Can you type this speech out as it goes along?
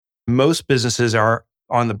Most businesses are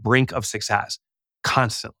on the brink of success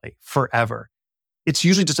constantly, forever. It's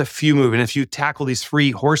usually just a few moves. And if you tackle these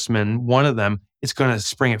 3 horsemen, one of them, it's going to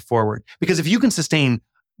spring it forward. Because if you can sustain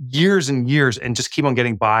years and years and just keep on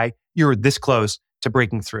getting by, you're this close to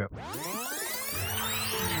breaking through.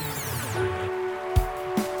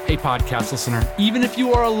 Hey, podcast listener, even if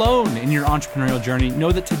you are alone in your entrepreneurial journey,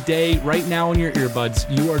 know that today, right now in your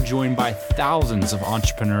earbuds, you are joined by thousands of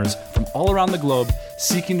entrepreneurs from all around the globe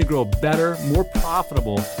seeking to grow better, more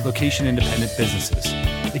profitable location-independent businesses.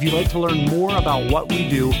 If you'd like to learn more about what we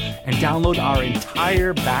do and download our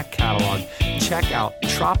entire back catalog, check out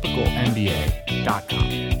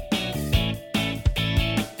tropicalmba.com.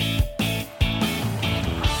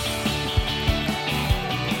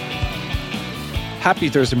 Happy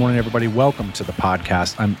Thursday morning, everybody. Welcome to the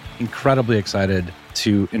podcast. I'm incredibly excited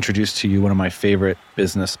to introduce to you one of my favorite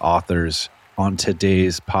business authors on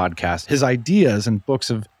today's podcast. His ideas and books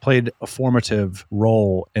have played a formative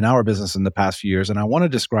role in our business in the past few years, and I want to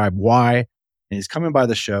describe why, and he's coming by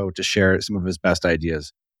the show to share some of his best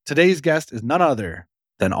ideas. Today's guest is none other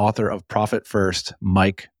than author of Profit First,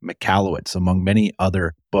 Mike Michalowicz, among many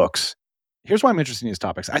other books. Here's why I'm interested in these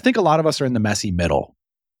topics. I think a lot of us are in the messy middle.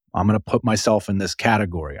 I'm going to put myself in this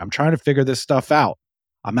category. I'm trying to figure this stuff out.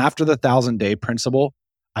 I'm after the 1,000-day principle.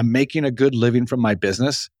 I'm making a good living from my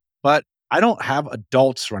business, but I don't have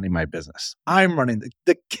adults running my business. I'm running,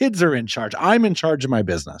 the kids are in charge. I'm in charge of my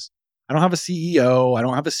business. I don't have a CEO. I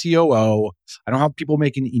don't have a COO. I don't have people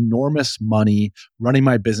making enormous money running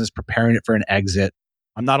my business, preparing it for an exit.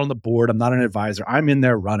 I'm not on the board. I'm not an advisor. I'm in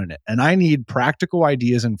there running it. And I need practical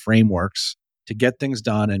ideas and frameworks to get things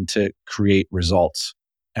done and to create results.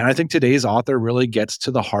 And I think today's author really gets to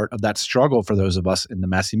the heart of that struggle for those of us in the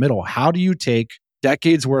messy middle. How do you take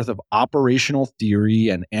decades worth of operational theory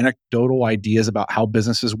and anecdotal ideas about how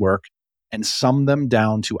businesses work and sum them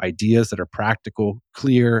down to ideas that are practical,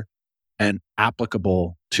 clear, and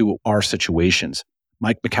applicable to our situations?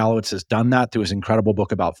 Mike Michalowicz has done that through his incredible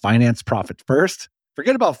book about finance, Profit First.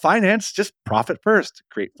 Forget about finance, just profit first.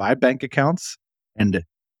 Create 5 bank accounts and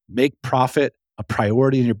make profit a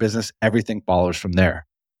priority in your business. Everything follows from there.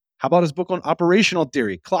 How about his book on operational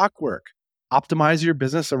theory, Clockwork? Optimize your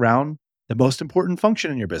business around the most important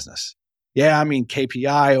function in your business. Yeah, I mean,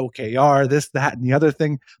 KPI, OKR, this, that, and the other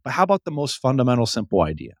thing. But how about the most fundamental, simple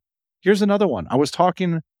idea? Here's another one. I was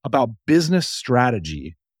talking about business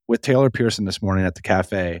strategy with Taylor Pearson this morning at the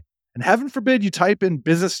cafe. And heaven forbid you type in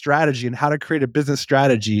business strategy and how to create a business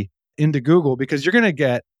strategy into Google, because you're going to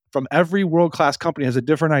get from every world-class company has a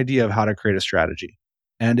different idea of how to create a strategy.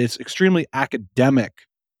 And it's extremely academic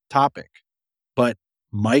topic. But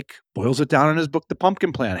Mike boils it down in his book, The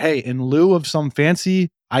Pumpkin Plan. Hey, in lieu of some fancy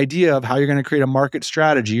idea of how you're going to create a market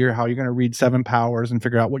strategy or how you're going to read 7 powers and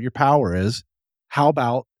figure out what your power is, how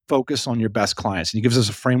about focus on your best clients? And he gives us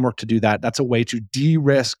a framework to do that. That's a way to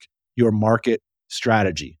de-risk your market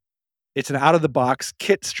strategy. It's an out-of-the-box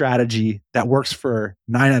kit strategy that works for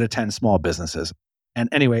 9 out of 10 small businesses. And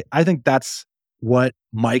anyway, I think that's what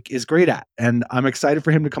Mike is great at. And I'm excited for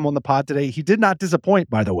him to come on the pod today. He did not disappoint,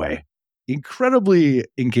 by the way. Incredibly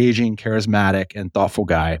engaging, charismatic, and thoughtful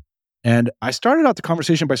guy. And I started out the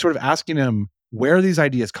conversation by sort of asking him where these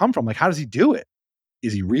ideas come from. Like, how does he do it?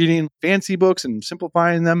 Is he reading fancy books and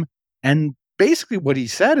simplifying them? And basically what he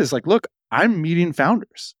said is like, look, I'm meeting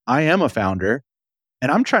founders. I am a founder.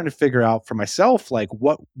 And I'm trying to figure out for myself, like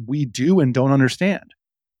what we do and don't understand.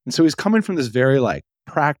 And so he's coming from this very like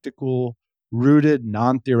practical, rooted,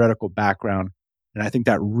 non-theoretical background. And I think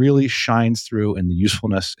that really shines through in the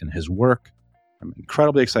usefulness in his work. I'm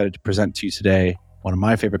incredibly excited to present to you today one of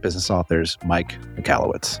my favorite business authors, Mike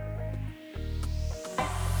Michalowicz.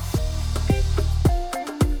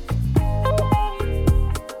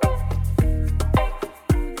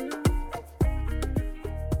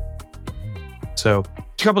 So a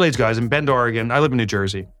couple of days ago, I was in Bend, Oregon. I live in New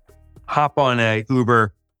Jersey. Hop on a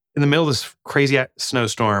Uber in the middle of this crazy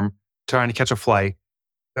snowstorm, trying to catch a flight.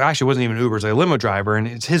 Actually, it wasn't even Uber, it was like a limo driver, and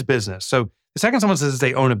it's his business. So the second someone says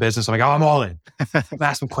they own a business, I'm like, oh, I'm all in. I'm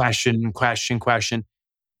asking question.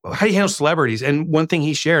 How do you handle celebrities? And one thing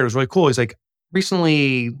he shared was really cool. He's like,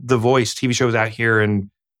 recently The Voice TV show was out here, and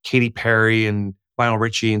Katy Perry and Lionel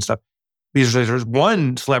Richie and stuff. Because there's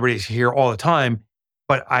one celebrity here all the time,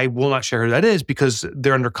 but I will not share who that is because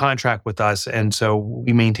they're under contract with us. And so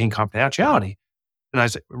we maintain confidentiality. And I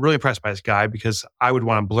was really impressed by this guy because I would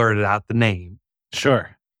want to blurt it out, the name.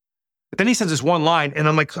 Sure. But then he says this one line, and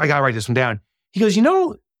I'm like, I got to write this one down. He goes,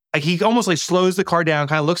 like he almost like slows the car down,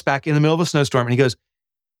 kind of looks back in the middle of a snowstorm, and he goes,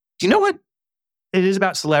 do you know what it is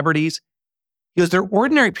about celebrities? He goes, they're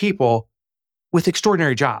ordinary people with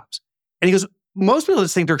extraordinary jobs. And he goes, most people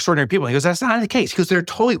just think they're extraordinary people. He goes, that's not the case. Because they're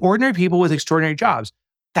totally ordinary people with extraordinary jobs.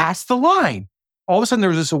 That's the line. All of a sudden, there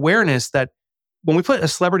was this awareness that when we put a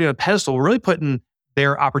celebrity on a pedestal, we're really putting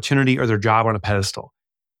their opportunity or their job on a pedestal.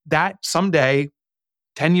 That someday,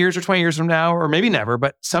 10 years or 20 years from now, or maybe never,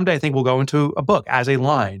 but someday I think we'll go into a book as a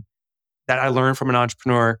line that I learned from an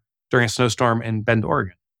entrepreneur during a snowstorm in Bend,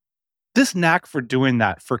 Oregon. This knack for doing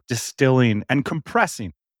that, for distilling and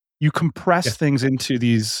compressing, you compress things into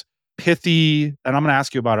these pithy, and I'm going to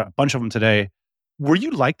ask you about a bunch of them today. Were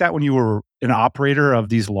you like that when you were an operator of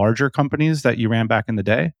these larger companies that you ran back in the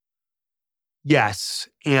day? Yes.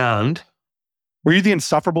 And were you the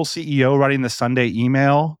insufferable CEO writing the Sunday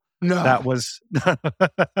email? No. That was...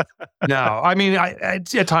 No. I mean,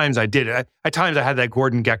 at times I did it. At times I had that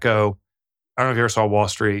Gordon Gekko. I don't know if you ever saw Wall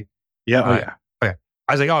Street. Yeah. Okay.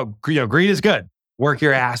 I was like, oh, greed is good. Work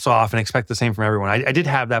your ass off and expect the same from everyone. I did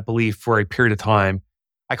have that belief for a period of time.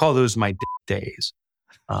 I call those my days.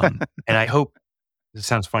 And I hope, it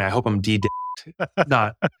sounds funny, I hope I'm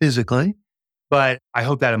not physically, but I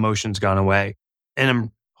hope that emotion's gone away.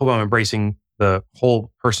 And hope I'm embracing the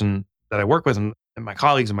whole person that I work with and my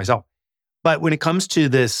colleagues and myself. But when it comes to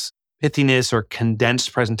this pithiness or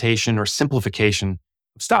condensed presentation or simplification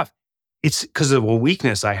of stuff, it's because of a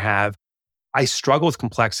weakness I have. I struggle with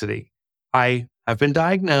complexity. I have been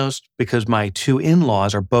diagnosed because my two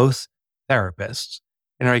in-laws are both therapists.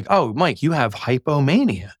 And they're like, oh, Mike, you have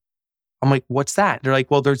hypomania. I'm like, what's that? They're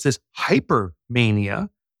like, well, there's this hypermania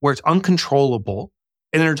where it's uncontrollable.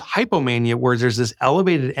 And then there's hypomania where there's this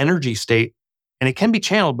elevated energy state and it can be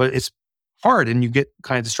channeled, but it's hard and you get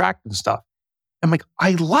kind of distracted and stuff. I'm like,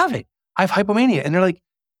 I love it. I have hypomania. And they're like,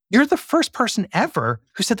 you're the first person ever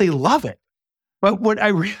who said they love it. But what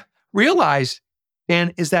I realized,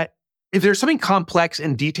 Dan, is that if there's something complex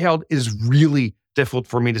and detailed, it is really difficult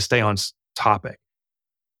for me to stay on topic.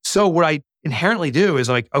 So what I inherently do is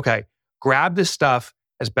like, okay, grab this stuff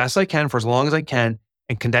as best I can for as long as I can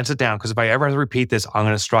and condense it down. Because if I ever have to repeat this, I'm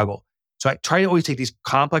going to struggle. So I try to always take these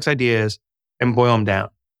complex ideas and boil them down.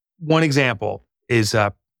 One example is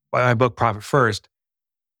my book, Profit First.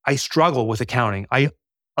 I struggle with accounting. I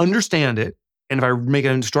understand it. And if I make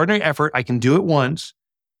an extraordinary effort, I can do it once,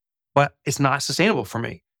 but it's not sustainable for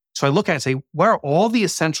me. So I look at it and say, what are all the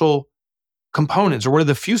essential components or what are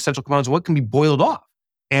the few essential components? What can be boiled off?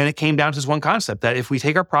 And it came down to this one concept that if we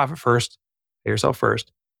take our profit first, pay yourself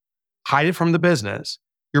first, hide it from the business,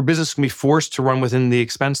 your business can be forced to run within the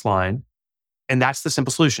expense line. And that's the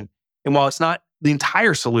simple solution. And while it's not the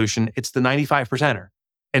entire solution, it's the 95%er.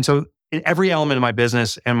 And so in every element of my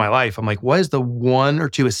business and my life, I'm like, what is the one or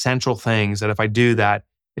two essential things that if I do that,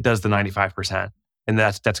 it does the 95%? And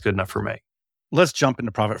that's good enough for me. Let's jump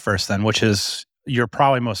into Profit First then, which is your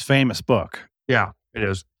probably most famous book. Yeah, it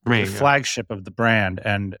is for me. The flagship of the brand.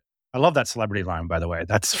 And I love that celebrity line, by the way.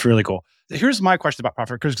 That's really cool. Here's my question about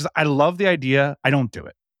Profit First, because I love the idea. I don't do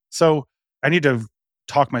it. So I need to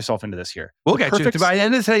talk myself into this here. We'll get you. By the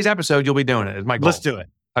end of today's episode, you'll be doing it. It's my goal. Let's do it.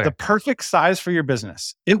 Okay. The perfect size for your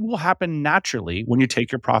business. It will happen naturally when you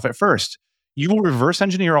take your profit first. You will reverse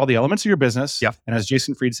engineer all the elements of your business. Yep. And as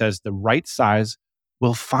Jason Fried says, the right size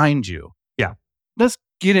will find you. Yeah. Let's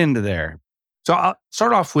get into there. So I'll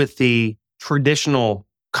start off with the traditional,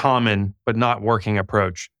 common, but not working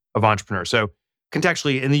approach of entrepreneurs. So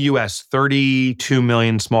contextually, in the US, 32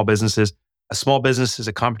 million small businesses. A small business is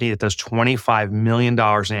a company that does $25 million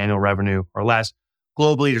in annual revenue or less.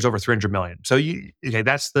 Globally, there's over 300 million. So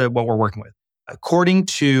that's what we're working with. According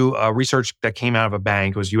to research that came out of a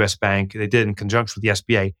bank, it was US Bank, they did in conjunction with the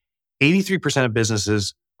SBA, 83% of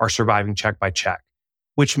businesses are surviving check by check,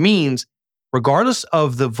 which means regardless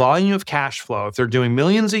of the volume of cash flow, if they're doing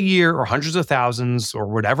millions a year or hundreds of thousands or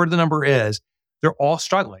whatever the number is, they're all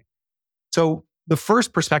struggling. So the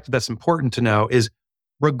first perspective that's important to know is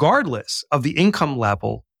regardless of the income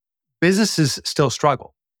level, businesses still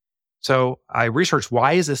struggle. So I researched,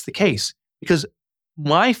 why is this the case? Because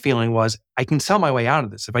my feeling was I can sell my way out of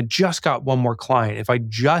this. If I just got one more client, if I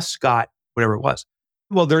just got whatever it was.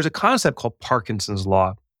 Well, there's a concept called Parkinson's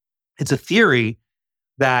law. It's a theory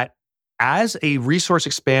that as a resource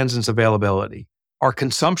expands in its availability, our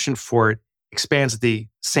consumption for it expands at the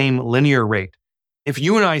same linear rate. If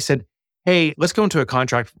you and I said, hey, let's go into a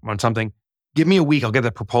contract on something, give me a week, I'll get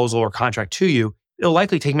the proposal or contract to you. It'll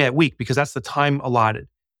likely take me that week because that's the time allotted.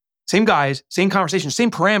 Same guys, same conversation,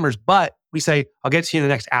 same parameters, but we say, I'll get to you in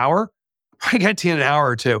the next hour. I get to you in an hour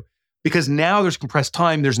or two because now there's compressed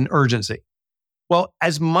time, there's an urgency. Well,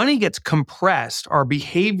 as money gets compressed, our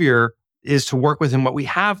behavior is to work within what we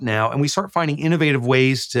have now, and we start finding innovative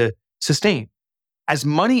ways to sustain. As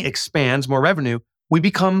money expands, more revenue, we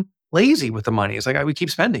become lazy with the money. It's like we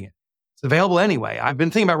keep spending it. It's available anyway. I've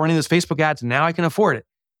been thinking about running those Facebook ads and now I can afford it.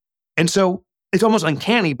 And so it's almost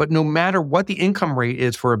uncanny, but no matter what the income rate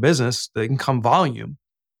is for a business, the income volume,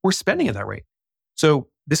 we're spending at that rate. So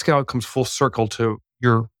this kind of comes full circle to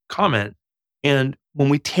your comment. And when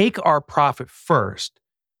we take our profit first,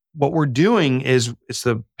 what we're doing is it's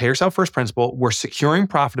the pay yourself first principle. We're securing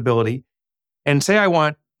profitability. And say I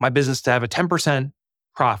want my business to have a 10%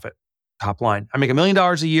 profit top line. I make $1 million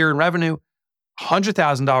a year in revenue,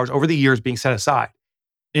 $100,000 over the years being set aside.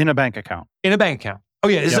 In a bank account. In a bank account. Oh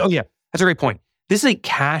yeah. That's a great point. This is a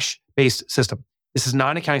cash-based system. This is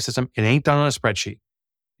not an accounting system. It ain't done on a spreadsheet.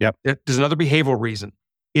 Yep. There's another behavioral reason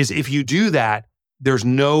is if you do that, there's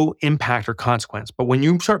no impact or consequence. But when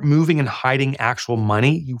you start moving and hiding actual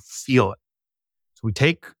money, you feel it. So we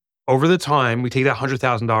take over the time, we take that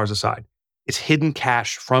 $100,000 aside. It's hidden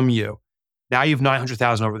cash from you. Now you've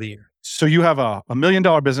 $900,000 over the year. So you have a $1 million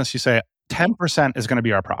business. You say 10% is going to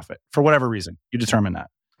be our profit for whatever reason. You determine that.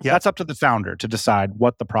 Yep. That's up to the founder to decide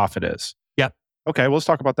what the profit is. Yep. Okay, well, let's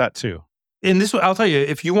talk about that too. And this, I'll tell you,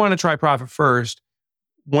 if you want to try profit first,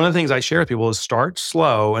 one of the things I share with people is start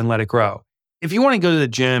slow and let it grow. If you want to go to the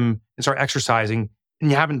gym and start exercising and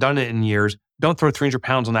you haven't done it in years, don't throw 300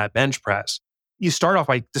 pounds on that bench press. You start off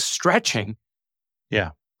by just stretching.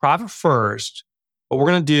 Yeah. Profit first. What we're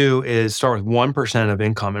going to do is start with 1% of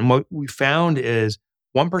income. And what we found is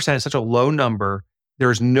 1% is such a low number.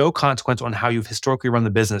 There's no consequence on how you've historically run the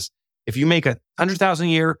business. If you make $100,000 a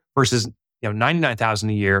year versus $99,000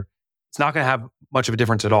 a year, it's not going to have much of a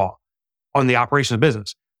difference at all on the operation of the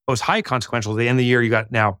business. But it's high consequential. At the end of the year, you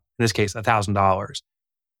got now, in this case, $1,000.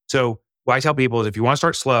 So what I tell people is if you want to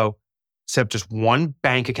start slow, set up just one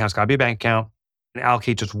bank account. It's got to be a bank account and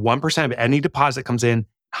allocate just 1% of any deposit that comes in,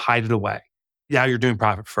 hide it away. Now you're doing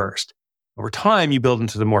profit first. Over time, you build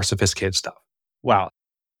into the more sophisticated stuff. Wow.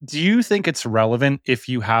 Do you think it's relevant if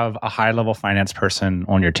you have a high-level finance person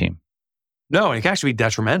on your team? No, it can actually be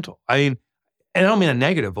detrimental. I mean, and I don't mean that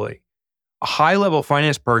negatively. A high-level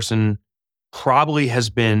finance person probably has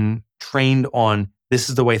been trained on this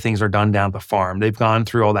is the way things are done down at the farm. They've gone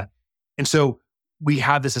through all that. And so we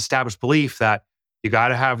have this established belief that you got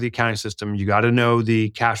to have the accounting system. You got to know the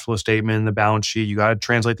cash flow statement, the balance sheet. You got to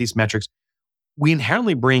translate these metrics. We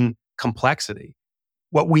inherently bring complexity.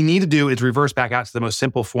 What we need to do is reverse back out to the most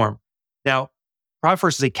simple form. Now, Profit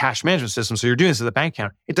First is a cash management system. So you're doing this as a bank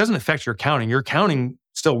account. It doesn't affect your accounting. Your accounting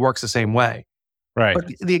still works the same way. Right. But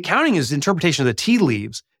the accounting is interpretation of the tea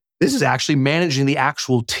leaves. This is actually managing the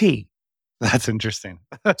actual tea. That's interesting.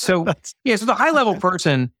 So the high level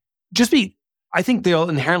person, I think they'll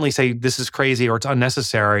inherently say this is crazy or it's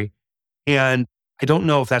unnecessary. And I don't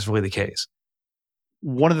know if that's really the case.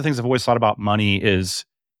 One of the things I've always thought about money is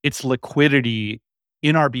its liquidity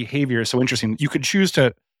in our behavior is so interesting. You could choose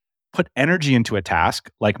to put energy into a task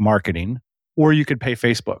like marketing, or you could pay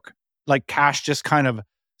Facebook. Like cash just kind of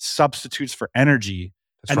substitutes for energy.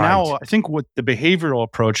 That's and right. now I think with the behavioral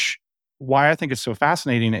approach, why I think it's so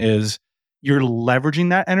fascinating is you're leveraging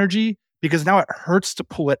that energy because now it hurts to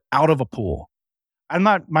pull it out of a pool.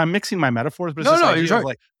 I'm mixing my metaphors, but it's this idea of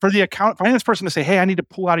like for the finance person to say, hey, I need to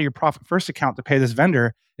pull out of your profit first account to pay this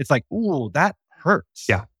vendor. It's like, ooh, that hurts.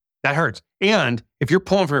 Yeah, that hurts. And if you're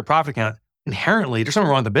pulling from your profit account, inherently, there's something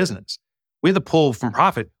wrong with the business. We have to pull from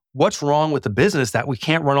profit. What's wrong with the business that we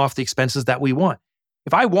can't run off the expenses that we want?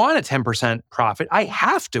 If I want a 10% profit, I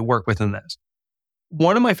have to work within this.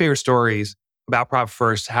 One of my favorite stories about Profit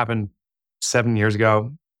First happened 5 years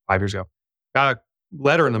ago. Got a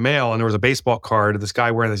letter in the mail and there was a baseball card of this guy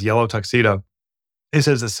wearing this yellow tuxedo. It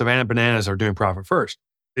says the Savannah Bananas are doing Profit First.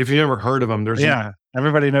 If you've never heard of them,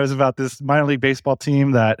 everybody knows about this minor league baseball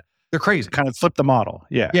team that they're crazy. Kind of flipped the model.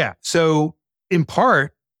 Yeah. Yeah. So in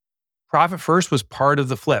part, Profit First was part of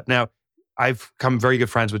the flip. Now, I've become very good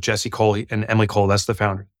friends with Jesse Cole and Emily Cole. That's the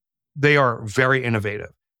founder. They are very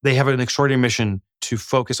innovative. They have an extraordinary mission to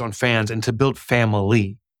focus on fans and to build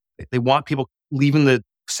family. They want people leaving the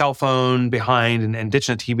cell phone behind and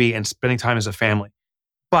ditching the TV and spending time as a family.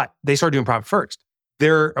 But they started doing Profit First.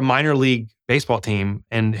 They're a minor league baseball team.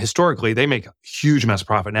 And historically, they make a huge amounts of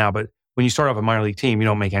profit now. But when you start off a minor league team, you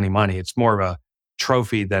don't make any money. It's more of a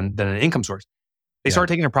trophy than an income source. They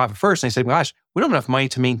started taking their profit first and they said, gosh, we don't have enough money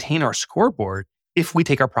to maintain our scoreboard if we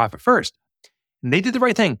take our profit first. And they did the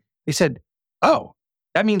right thing. They said, oh,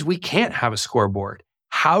 that means we can't have a scoreboard.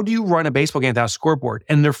 How do you run a baseball game without a scoreboard?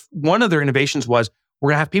 And one of their innovations was, we're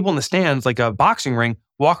going to have people in the stands, like a boxing ring,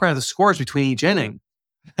 walk around the scores between each inning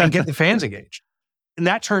and get the fans engaged. And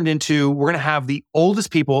that turned into, we're going to have the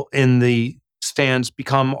oldest people in the stands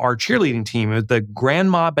become our cheerleading team, the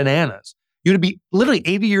Grandma Bananas. You'd be literally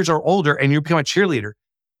 80 years or older and you become a cheerleader.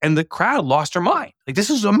 And the crowd lost their mind. Like, this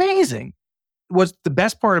is amazing. What's the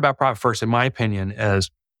best part about Profit First, in my opinion, is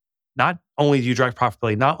not only do you drive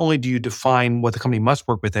profitability, not only do you define what the company must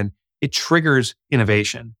work within, it triggers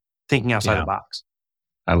innovation, thinking outside the box.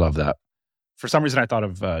 I love that. For some reason, I thought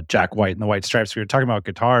of Jack White and the White Stripes. We were talking about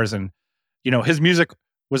guitars, and his music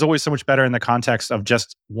was always so much better in the context of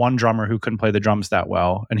just one drummer who couldn't play the drums that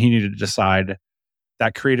well, and he needed to decide.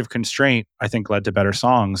 That creative constraint, I think, led to better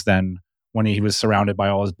songs than when he was surrounded by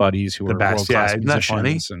all his buddies who were world-class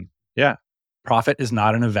musicians. And profit is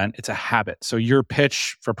not an event; it's a habit. So your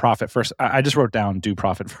pitch for Profit First, I just wrote down: do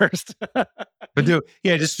Profit First. But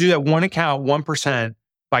just do that one account, 1%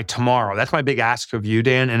 by tomorrow. That's my big ask of you,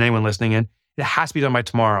 Dan, and anyone listening in. It has to be done by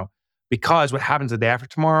tomorrow, because what happens the day after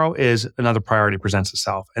tomorrow is another priority presents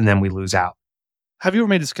itself, and then we lose out. Have you ever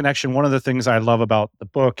made this connection? One of the things I love about the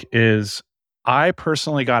book is I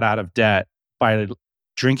personally got out of debt by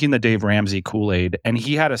drinking the Dave Ramsey Kool-Aid, and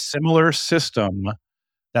he had a similar system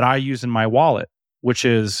that I use in my wallet, which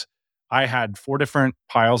is I had 4 different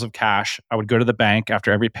piles of cash. I would go to the bank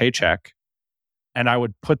after every paycheck, and I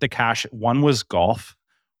would put the cash. One was golf,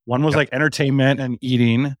 one was like entertainment and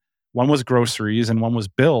eating, one was groceries, and one was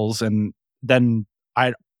bills. And then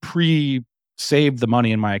I pre-saved the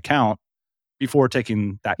money in my account before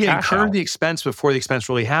taking that cash out. Incurred the expense before the expense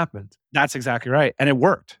really happened. That's exactly right. And it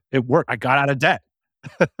worked. I got out of debt.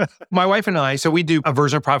 My wife and I, so we do a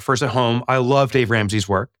version of Profit First at home. I love Dave Ramsey's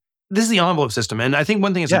work. This is the envelope system. And I think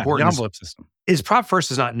one thing that's important the envelope system is Profit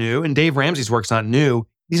First is not new, and Dave Ramsey's work's not new.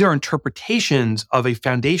 These are interpretations of a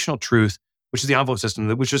foundational truth, which is the envelope system,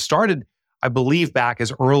 which was started, I believe, back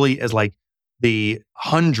as early as like the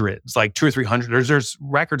hundreds, like 200 or 300. There's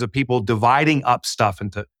records of people dividing up stuff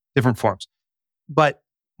into different forms. But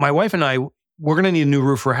my wife and I, we're going to need a new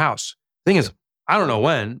roof for a house. Thing is, I don't know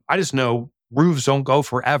when. I just know roofs don't go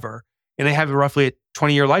forever, and they have roughly a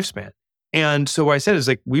 20-year lifespan. And so what I said is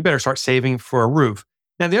like, we better start saving for a roof.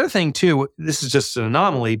 Now, the other thing too, this is just an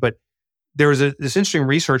anomaly, but there was this interesting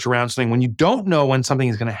research around something. When you don't know when something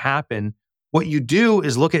is going to happen, what you do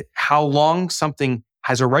is look at how long something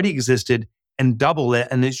has already existed and double it.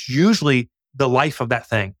 And it's usually the life of that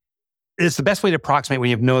thing. It's the best way to approximate when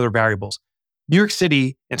you have no other variables. New York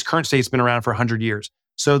City, in its current state, has been around for 100 years.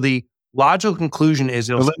 So the logical conclusion is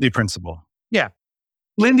the Lindy principle. Yeah,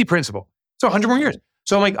 Lindy principle. So 100 more years.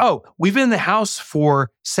 So I'm like, we've been in the house for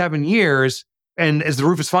 7 years, and as the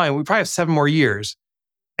roof is fine, we probably have 7 more years.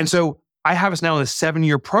 And so I have us now in a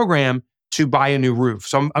 7-year program to buy a new roof.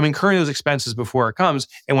 So I'm incurring those expenses before it comes.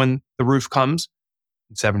 And when the roof comes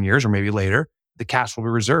in 7 years or maybe later, the cash will be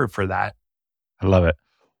reserved for that. I love it.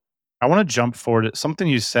 I want to jump forward. Something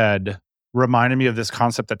you said reminded me of this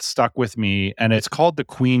concept that stuck with me, and it's called the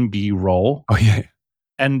queen bee role. Oh, yeah.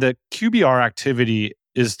 And the QBR activity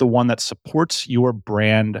is the one that supports your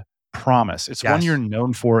brand promise. It's one you're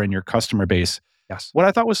known for in your customer base. Yes. What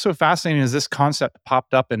I thought was so fascinating is this concept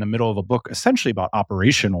popped up in the middle of a book, essentially about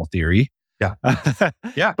operational theory. Yeah.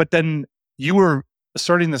 Yeah. But then you were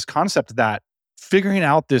asserting this concept that figuring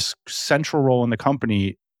out this central role in the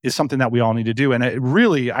company is something that we all need to do. And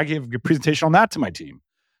I gave a presentation on that to my team.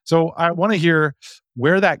 So I want to hear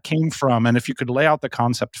where that came from. And if you could lay out the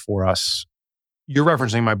concept for us. You're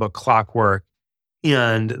referencing my book, Clockwork.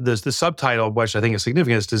 And the subtitle, which I think is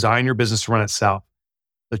significant, is Design Your Business to Run Itself.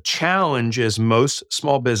 The challenge is most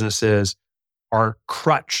small businesses are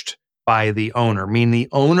crutched by the owner, meaning the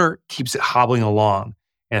owner keeps it hobbling along.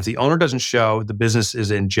 And if the owner doesn't show, the business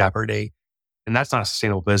is in jeopardy. And that's not a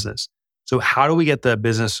sustainable business. So how do we get the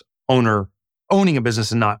business owner owning a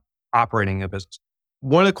business and not operating a business?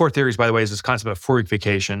 One of the core theories, by the way, is this concept of 4-week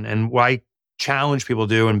vacation. And what I challenge people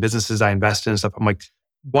to do in businesses I invest in and stuff, I'm like,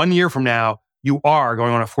 1 year from now, you are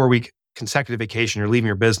going on a 4-week consecutive vacation. You're leaving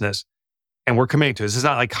your business. And we're committing to it. This is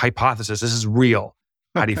not like hypothesis. This is real.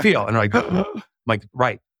 How do you feel? And they're like, I'm like,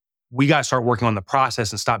 right. We got to start working on the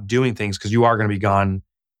process and stop doing things because you are going to be gone.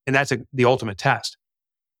 And that's the ultimate test.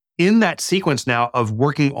 In that sequence now of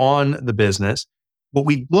working on the business, what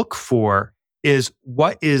we look for is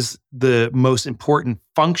what is the most important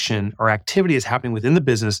function or activity is happening within the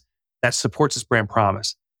business that supports this brand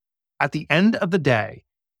promise. At the end of the day,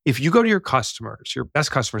 if you go to your customers, your best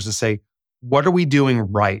customers, and say, what are we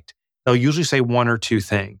doing right? They'll usually say 1 or 2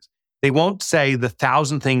 things. They won't say the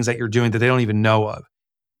 1,000 things that you're doing that they don't even know of.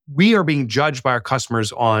 We are being judged by our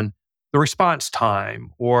customers on the response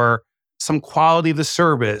time or some quality of the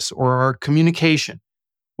service or our communication.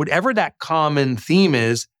 Whatever that common theme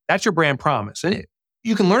is, that's your brand promise. And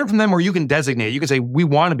you can learn from them or you can designate. You can say, we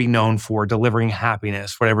want to be known for delivering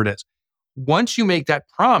happiness, whatever it is. Once you make that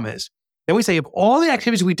promise, then we say, of all the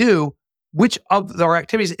activities we do, which of our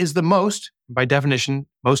activities is the most, by definition,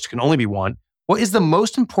 most can only be one. What is the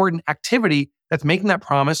most important activity that's making that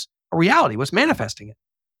promise a reality? What's manifesting it?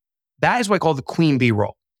 That is what I call the queen bee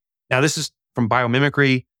role. Now, this is from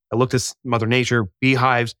biomimicry. I looked at Mother Nature,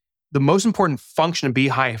 beehives. The most important function a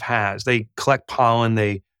beehive has, they collect pollen,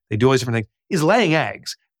 they do all these different things, is laying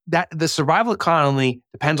eggs. That the survival of the colony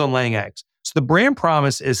depends on laying eggs. So the brand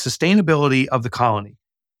promise is sustainability of the colony.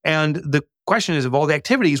 And the question is, of all the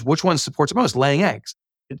activities, which one supports it most? Laying eggs.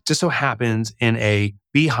 It just so happens in a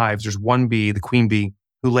beehive, there's one bee, the queen bee,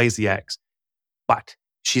 who lays the eggs. But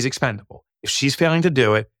she's expendable. If she's failing to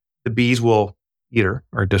do it, the bees will eat her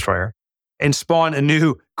or destroy her and spawn a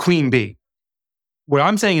new queen bee. What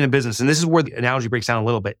I'm saying in a business, and this is where the analogy breaks down a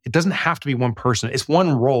little bit, it doesn't have to be one person. It's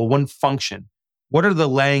one role, one function. What are the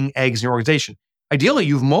laying eggs in your organization? Ideally,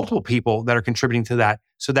 you have multiple people that are contributing to that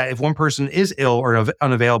so that if one person is ill or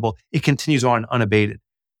unavailable, it continues on unabated.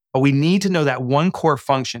 But we need to know that one core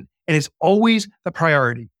function, and it's always the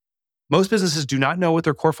priority. Most businesses do not know what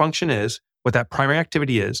their core function is, what that primary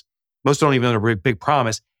activity is. Most don't even know their big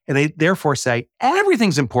promise. And they therefore say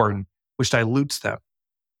everything's important, which dilutes them.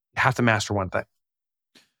 You have to master one thing.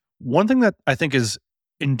 One thing that I think is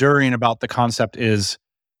enduring about the concept is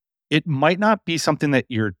it might not be something that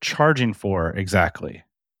you're charging for exactly.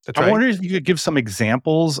 That's right. I wonder if you could give some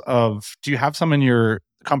examples of, do you have some in your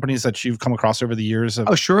companies that you've come across over the years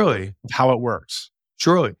of surely. How it works?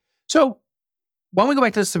 Surely. So why don't we go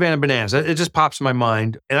back to the Savannah Bananas? It just pops in my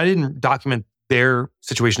mind. And I didn't document their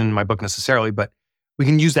situation in my book necessarily, but we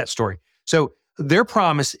can use that story. So their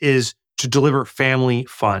promise is to deliver family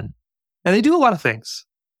fun. And they do a lot of things.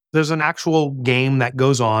 There's an actual game that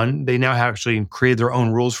goes on. They now have actually created their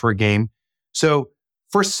own rules for a game. So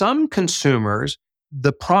for some consumers,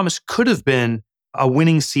 the promise could have been a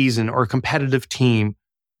winning season or a competitive team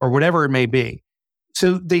or whatever it may be.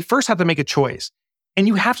 So they first have to make a choice. And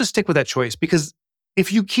you have to stick with that choice, because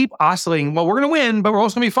if you keep oscillating, well, we're going to win, but we're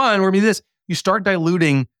also going to be fun, we're going to be this, you start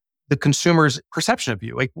diluting the consumer's perception of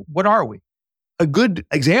you. Like, what are we? A good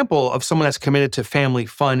example of someone that's committed to family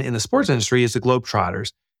fun in the sports industry is the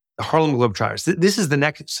Globetrotters, the Harlem Globetrotters. This is the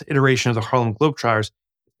next iteration of the Harlem Globetrotters,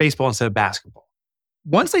 baseball instead of basketball.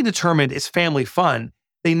 Once they determined it's family fun,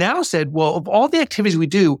 they now said, well, of all the activities we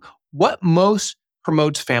do, what most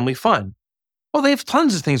promotes family fun? Well, they have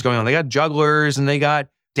tons of things going on. They got jugglers and they got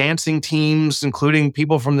dancing teams, including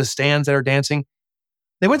people from the stands that are dancing.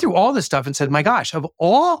 They went through all this stuff and said, my gosh, of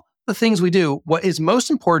all the things we do, what is most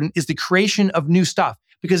important is the creation of new stuff.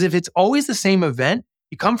 Because if it's always the same event,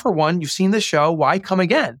 you come for one, you've seen the show, why come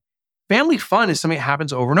again? Family fun is something that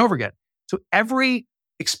happens over and over again. So every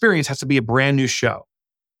experience has to be a brand new show.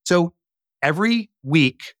 So every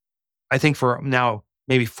week, I think for now,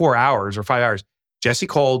 maybe 4 hours or 5 hours, Jesse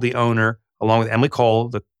Cole, the owner, along with Emily Cole,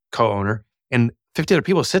 the co-owner, and 50 other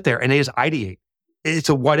people sit there and they just ideate. It's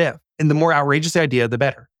a what if. And the more outrageous the idea, the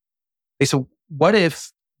better. They said, what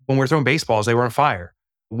if when we're throwing baseballs, they were on fire?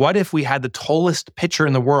 What if we had the tallest pitcher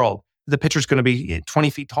in the world? The pitcher's going to be 20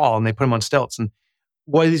 feet tall and they put him on stilts. And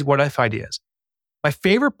what are these what if ideas? My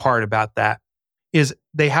favorite part about that is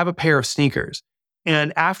they have a pair of sneakers.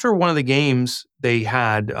 And after one of the games they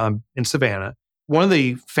had in Savannah, one of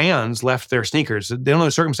the fans left their sneakers. They don't know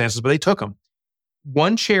the circumstances, but they took them.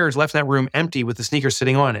 One chair is left in that room empty with the sneakers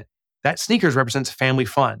sitting on it. That sneakers represents family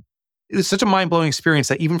fun. It was such a mind-blowing experience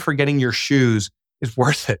that even forgetting your shoes is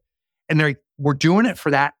worth it. And they're like, we're doing it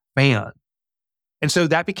for that fan. And so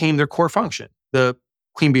that became their core function, the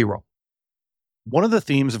queen bee role. One of the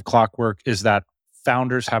themes of Clockwork is that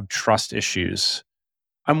founders have trust issues.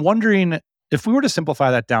 I'm wondering, if we were to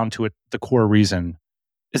simplify that down to the core reason,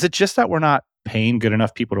 is it just that we're not paying good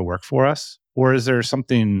enough people to work for us? Or is there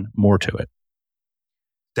something more to it?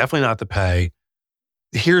 Definitely not the pay.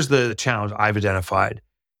 Here's the challenge I've identified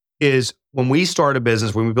is when we start a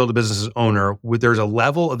business, when we build a business as owner, there's a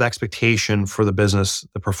level of expectation for the business,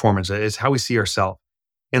 the performance. It's how we see ourselves.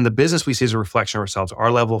 And the business we see is a reflection of ourselves,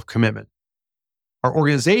 our level of commitment. Our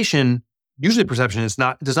organization, usually perception does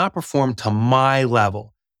not perform to my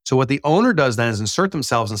level. So what the owner does then is insert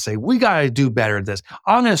themselves and say, we got to do better at this.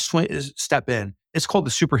 I'm going to step in. It's called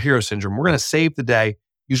the superhero syndrome. We're going to save the day,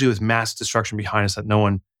 usually with mass destruction behind us that no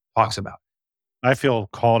one talks about. I feel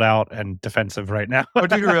called out and defensive right now. Oh,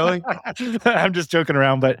 do you really? I'm just joking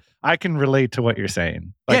around, but I can relate to what you're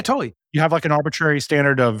saying. Like, yeah, totally. You have like an arbitrary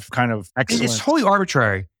standard of kind of excellence. It's totally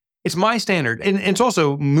arbitrary. It's my standard. And it's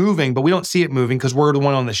also moving, but we don't see it moving because we're the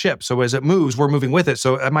one on the ship. So as it moves, we're moving with it.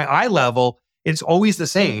 So at my eye level, it's always the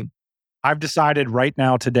same. I've decided right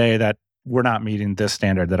now today that we're not meeting this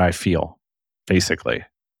standard that I feel, basically.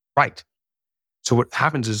 Right. So what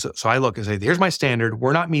happens is, so I look and say, here's my standard.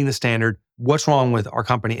 We're not meeting the standard. What's wrong with our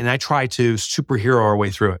company? And I try to superhero our way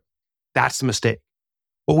through it. That's the mistake.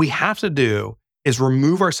 What we have to do is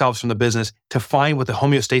remove ourselves from the business to find what the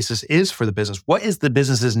homeostasis is for the business. What is the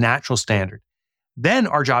business's natural standard? Then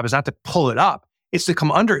our job is not to pull it up. It's to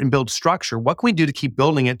come under it and build structure. What can we do to keep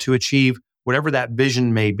building it to achieve whatever that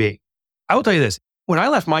vision may be? I will tell you this. When I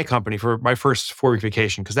left my company for my first 4-week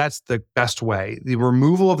vacation, because that's the best way, the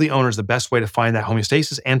removal of the owner is the best way to find that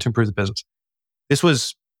homeostasis and to improve the business. This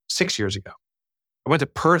was 6 years ago. I went to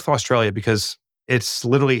Perth, Australia, because it's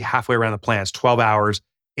literally halfway around the planet. It's 12 hours,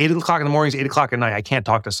 8 o'clock in the mornings, 8 o'clock at night. I can't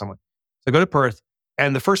talk to someone. So I go to Perth,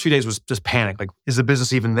 and the first few days was just panic. Like, is the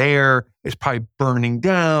business even there? It's probably burning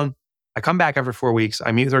down. I come back after 4 weeks.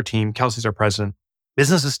 I meet with our team. Kelsey's our president.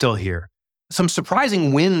 Business is still here. Some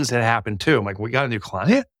surprising wins had happened too. I'm like, we got a new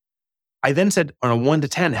client. I then said, on a 1 to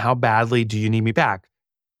 10, how badly do you need me back?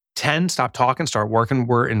 10, stop talking, start working.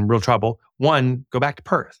 We're in real trouble. 1, go back to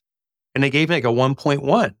Perth. And they gave me like a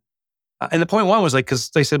 1.1. And the 0.1 was like, because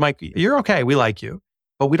they said, Mike, you're okay. We like you,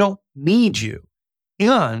 but we don't need you.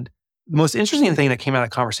 And the most interesting thing that came out of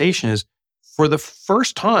the conversation is, for the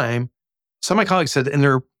first time, some of my colleagues said in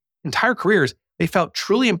their entire careers, they felt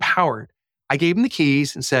truly empowered. I gave them the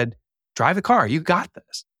keys and said, drive the car. You got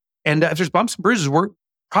this. And if there's bumps and bruises,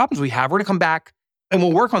 problems we have, we're going to come back and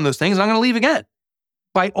we'll work on those things. And I'm going to leave again.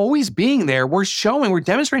 By always being there, we're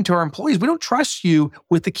demonstrating to our employees, we don't trust you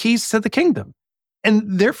with the keys to the kingdom.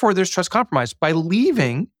 And therefore, there's trust compromise. By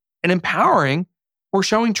leaving and empowering, we're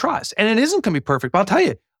showing trust. And it isn't going to be perfect, but I'll tell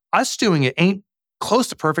you, us doing it ain't close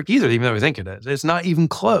to perfect either, even though we think it is. It's not even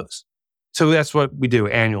close. So that's what we do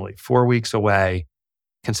annually, 4 weeks away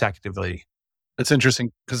consecutively. It's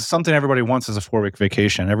interesting because it's something everybody wants is a 4-week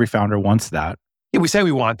vacation. Every founder wants that. Yeah, we say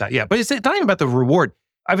we want that. Yeah, but it's not even about the reward.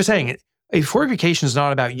 I was saying a 4-week vacation is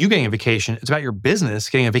not about you getting a vacation. It's about your business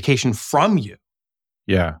getting a vacation from you.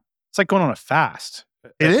 Yeah. It's like going on a fast.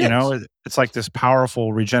 It is. You know, it's like this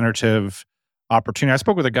powerful regenerative opportunity. I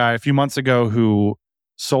spoke with a guy a few months ago who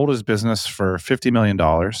sold his business for $50 million.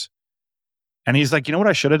 And he's like, you know what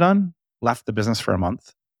I should have done? Left the business for a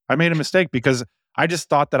month. I made a mistake because I just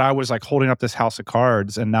thought that I was like holding up this house of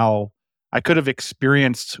cards, and now I could have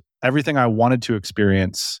experienced everything I wanted to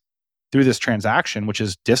experience through this transaction, which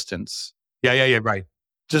is distance. Yeah, right.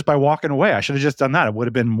 Just by walking away. I should have just done that. It would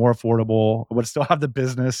have been more affordable. I would still have the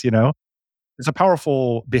business, you know? It's a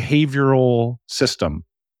powerful behavioral system.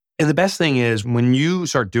 And the best thing is when you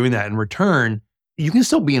start doing that in return, you can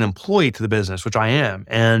still be an employee to the business, which I am.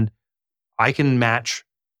 And I can match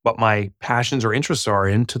what my passions or interests are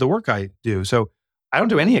into the work I do. So I don't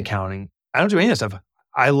do any accounting. I don't do any of that stuff.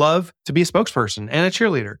 I love to be a spokesperson and a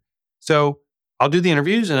cheerleader. So I'll do the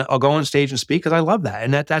interviews and I'll go on stage and speak because I love that.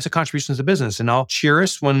 And that's a contribution to the business. And I'll cheer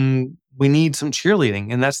us when we need some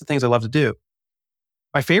cheerleading. And that's the things I love to do.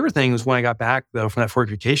 My favorite thing was when I got back though from that 4-week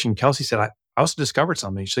vacation, Kelsey said, I also discovered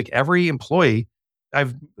something. She's like, every employee, I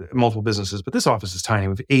have multiple businesses, but this office is tiny.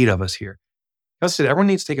 We have 8 of us here. Kelsey said, everyone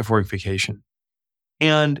needs to take a 4-week vacation.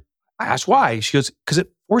 And I asked why. She goes, because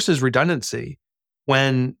it forces redundancy.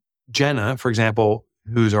 When Jenna, for example,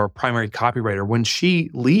 who's our primary copywriter, when she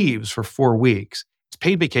leaves for 4 weeks, it's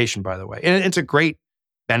paid vacation, by the way. And it's a great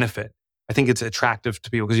benefit. I think it's attractive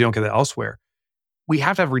to people because you don't get that elsewhere. We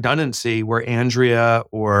have to have redundancy where Andrea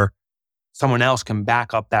or someone else can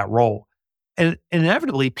back up that role. And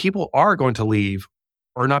inevitably, people are going to leave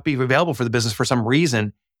or not be available for the business for some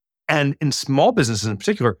reason. And in small businesses in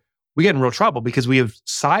particular, we get in real trouble because we have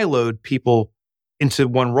siloed people into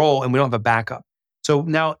one role and we don't have a backup. So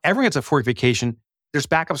now everyone gets a 4-week vacation. There's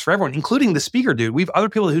backups for everyone, including the speaker dude. We have other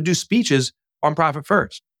people who do speeches on Profit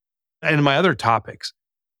First. And my other topics.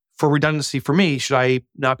 For redundancy for me, should I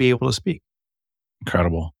not be able to speak?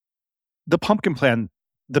 Incredible. The pumpkin plan,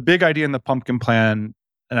 the big idea in the pumpkin plan,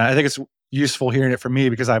 and I think it's useful hearing it from me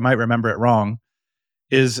because I might remember it wrong,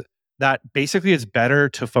 is that basically it's better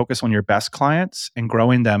to focus on your best clients and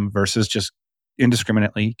growing them versus just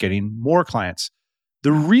indiscriminately getting more clients.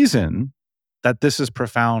 The reason that this is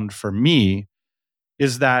profound for me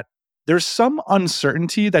is that there's some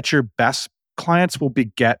uncertainty that your best clients will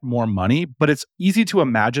beget more money, but it's easy to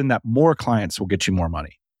imagine that more clients will get you more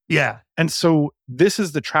money. Yeah. And so this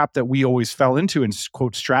is the trap that we always fell into in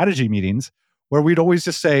quote strategy meetings, where we'd always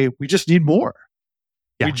just say, we just need more.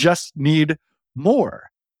 Yeah. We just need more.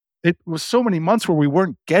 It was so many months where we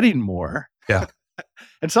weren't getting more. Yeah.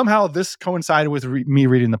 And somehow this coincided with me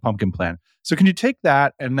reading the pumpkin plan. So can you take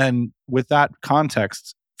that and then with that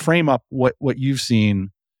context, frame up what you've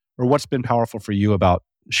seen or what's been powerful for you about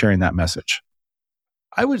sharing that message?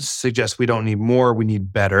 I would suggest we don't need more, we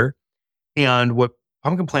need better. And what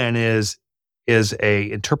pumpkin plan is is a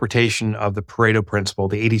interpretation of the Pareto principle,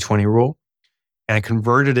 the 80-20 rule, and I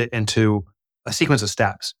converted it into a sequence of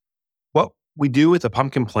steps. What we do with the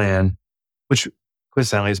Pumpkin Plan, which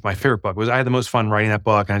coincidentally is my favorite book, was I had the most fun writing that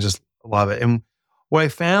book and I just love it. And what I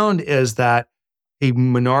found is that a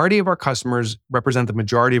minority of our customers represent the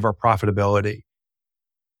majority of our profitability.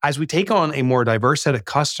 As we take on a more diverse set of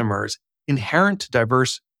customers, inherent to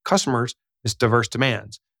diverse customers is diverse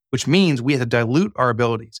demands, which means we have to dilute our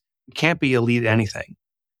abilities. We can't be elite at anything.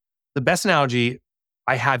 The best analogy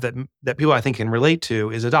I have that people I think can relate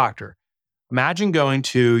to is a doctor. Imagine going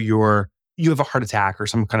to you have a heart attack or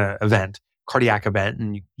some kind of event, cardiac event,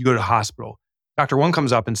 and you go to the hospital. Doctor one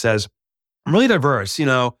comes up and says, I'm really diverse.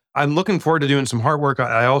 I'm looking forward to doing some heart work.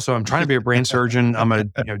 I'm trying to be a brain surgeon. I'm a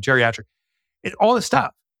geriatric, all this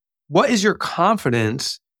stuff. What is your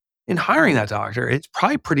confidence in hiring that doctor? It's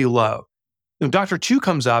probably pretty low. Doctor two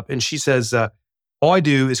comes up and she says, all I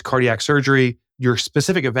do is cardiac surgery. Your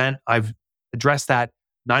specific event, I've addressed that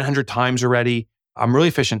 900 times already. I'm really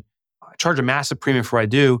efficient. I charge a massive premium for what I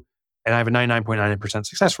do, and I have a 99.99%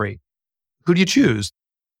 success rate. Who do you choose?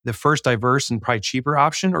 The first diverse and probably cheaper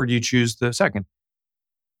option, or do you choose the second?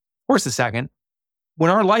 Of course, the second.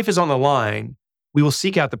 When our life is on the line, we will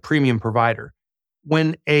seek out the premium provider.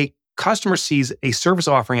 When a customer sees a service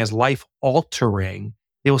offering as life-altering,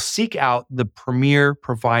 they will seek out the premier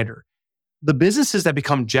provider. The businesses that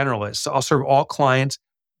become generalists, I'll serve all clients,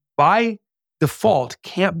 by default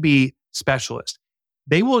can't be specialists.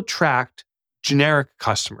 They will attract generic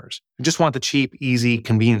customers who just want the cheap, easy,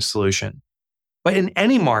 convenient solution. But in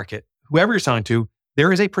any market, whoever you're selling to,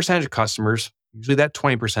 there is a percentage of customers, usually that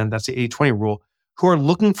 20%, that's the 80-20 rule, who are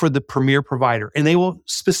looking for the premier provider. And they will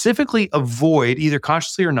specifically avoid, either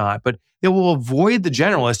consciously or not, but they will avoid the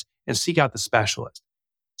generalist and seek out the specialist.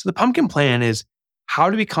 So the Pumpkin Plan is how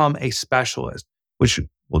to become a specialist, which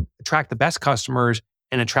will attract the best customers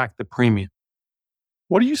and attract the premium.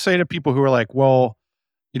 What do you say to people who are like, well,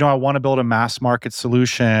 I want to build a mass market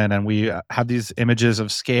solution and we have these images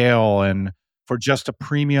of scale and for just a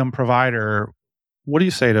premium provider? What do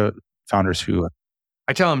you say to founders who...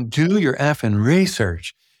 I tell them, do your effing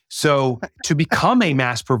research. So to become a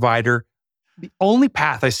mass provider, the only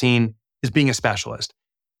path I've seen is being a specialist.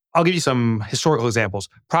 I'll give you some historical examples.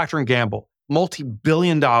 Procter & Gamble,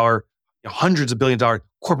 multi-billion dollar, hundreds of billion dollar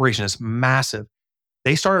corporation is massive.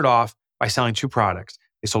 They started off by selling two products.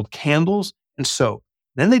 They sold candles and soap.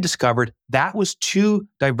 Then they discovered that was too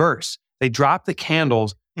diverse. They dropped the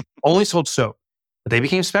candles, only sold soap. But they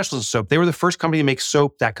became specialists in soap. They were the first company to make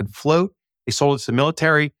soap that could float. They sold it to the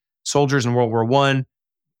military, soldiers in World War I.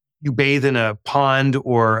 You bathe in a pond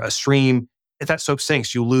or a stream. If that soap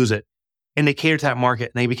sinks, you lose it. And they catered to that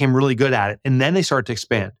market and they became really good at it. And then they started to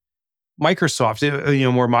expand.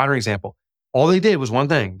 Microsoft, more modern example, all they did was one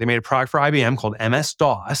thing. They made a product for IBM called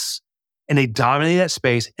MS-DOS and they dominated that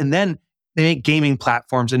space. And then they make gaming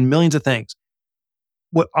platforms and millions of things.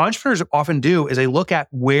 What entrepreneurs often do is they look at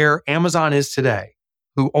where Amazon is today,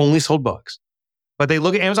 who only sold books. But they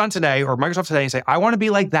look at Amazon today or Microsoft today and say, I want to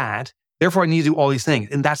be like that. Therefore, I need to do all these things.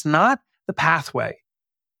 And that's not the pathway.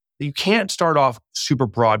 You can't start off super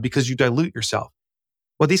broad because you dilute yourself.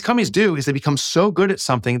 What these companies do is they become so good at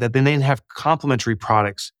something that then they have complementary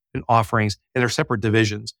products and offerings in their separate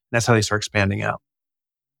divisions. And that's how they start expanding out.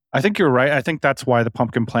 I think you're right. I think that's why the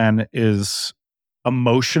Pumpkin Plan is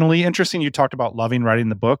emotionally interesting. You talked about loving writing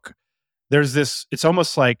the book. There's this, it's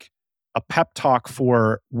almost like a pep talk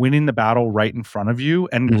for winning the battle right in front of you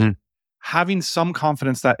and having some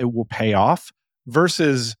confidence that it will pay off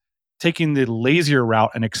versus taking the lazier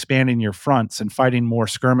route and expanding your fronts and fighting more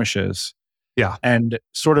skirmishes. Yeah. And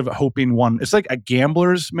sort of hoping it's like a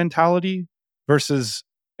gambler's mentality versus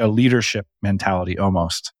a leadership mentality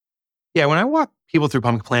almost. Yeah. When I walk people through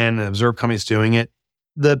Pumpkin Plan and observe companies doing it,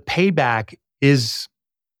 the payback is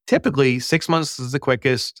typically 6 months is the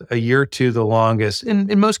quickest, a year or two the longest.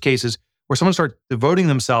 In most cases, where someone starts devoting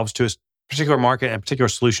themselves to a particular market and a particular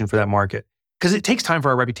solution for that market. Because it takes time for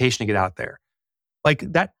our reputation to get out there.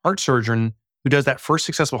 Like that heart surgeon who does that first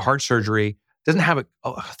successful heart surgery doesn't have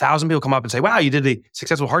 1,000 people come up and say, wow, you did the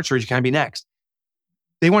successful heart surgery, can I be next?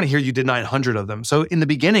 They want to hear you did 900 of them. So in the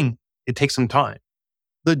beginning, it takes some time.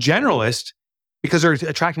 The generalist, because they're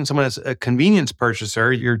attracting someone as a convenience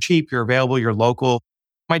purchaser, you're cheap, you're available, you're local.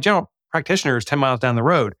 My general practitioner is 10 miles down the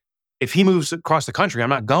road. If he moves across the country, I'm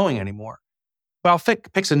not going anymore. But I'll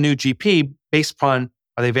pick a new GP based upon,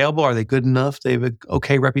 are they available? Are they good enough? They have an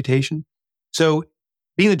okay reputation. So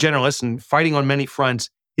being the generalist and fighting on many fronts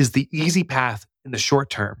is the easy path in the short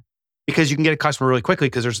term because you can get a customer really quickly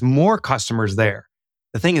because there's more customers there.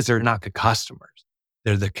 The thing is, they're not good customers.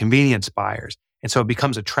 They're the convenience buyers. And so it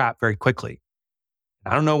becomes a trap very quickly.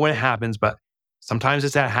 I don't know when it happens, but sometimes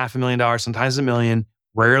it's at $500,000, sometimes $1 million.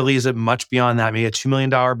 Rarely is it much beyond that, maybe a $2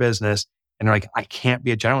 million business. And they're like, I can't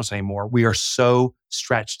be a generalist anymore. We are so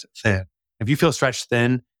stretched thin. If you feel stretched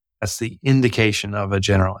thin, that's the indication of a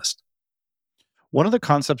generalist. One of the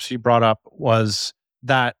concepts you brought up was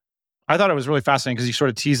that I thought it was really fascinating because you sort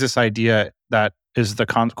of tease this idea that is the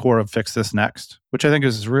core of Fix This Next, which I think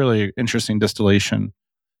is really interesting distillation.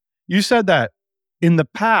 You said that in the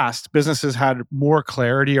past, businesses had more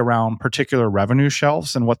clarity around particular revenue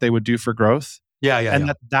shelves and what they would do for growth.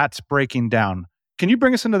 Yeah. That's breaking down. Can you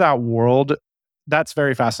bring us into that world? That's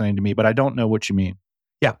very fascinating to me, but I don't know what you mean.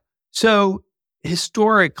 Yeah. So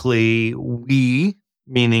historically, we,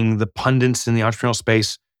 meaning the pundits in the entrepreneurial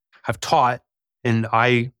space, have taught, and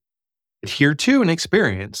I adhere to and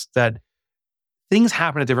experience, that things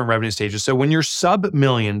happen at different revenue stages. So when you're sub $1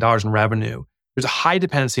 million in revenue, there's a high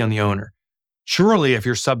dependency on the owner. Surely if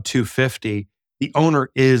you're sub 250, the owner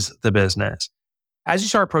is the business. As you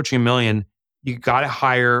start approaching $1 million, you got to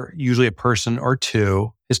hire usually a person or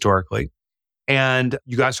two historically. And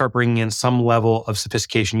you got to start bringing in some level of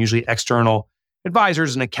sophistication, usually external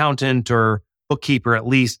advisors, an accountant or bookkeeper, at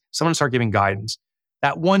least someone to start giving guidance.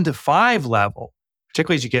 That 1 to 5 level,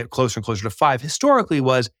 particularly as you get closer and closer to 5, historically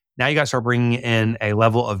was now you got to start bringing in a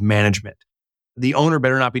level of management. The owner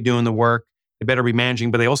better not be doing the work. They better be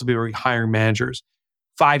managing, but they also be hiring managers.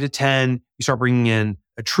 5 to 10, you start bringing in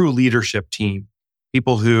a true leadership team,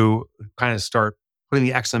 people who kind of start putting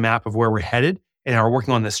the X on the map of where we're headed and are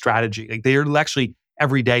working on this strategy. Like they're actually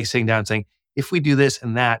every day sitting down and saying, if we do this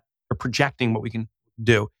and that, or projecting what we can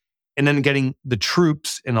do, and then getting the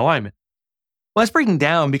troops in alignment. Well, that's breaking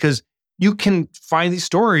down because you can find these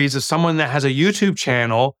stories of someone that has a YouTube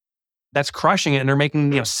channel that's crushing it and they're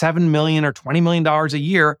making $7 million or $20 million a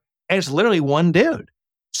year, and it's literally one dude.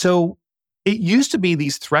 So it used to be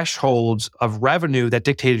these thresholds of revenue that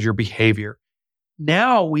dictated your behavior.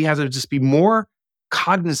 Now we have to just be more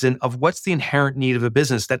cognizant of what's the inherent need of a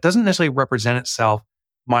business that doesn't necessarily represent itself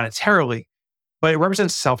monetarily, but it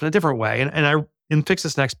represents itself in a different way. And I, in Fix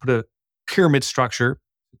This Next, put a pyramid structure,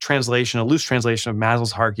 a loose translation of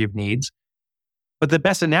Maslow's hierarchy of needs. But the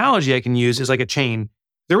best analogy I can use is like a chain.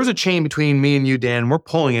 There was a chain between me and you, Dan, and we're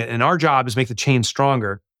pulling it, and our job is make the chain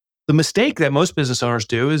stronger. The mistake that most business owners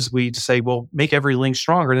do is we just say, well, make every link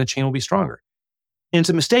stronger and the chain will be stronger. And it's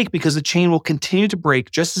a mistake because the chain will continue to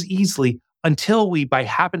break just as easily until we, by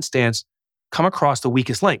happenstance, come across the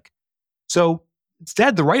weakest link. So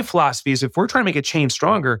instead, the right philosophy is if we're trying to make a chain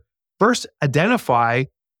stronger, first identify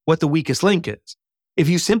what the weakest link is. If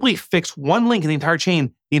you simply fix one link in the entire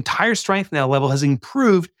chain, the entire strength in that level has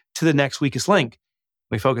improved to the next weakest link.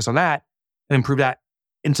 We focus on that and improve that.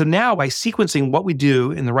 And so now by sequencing what we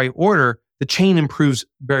do in the right order, the chain improves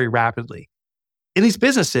very rapidly. In these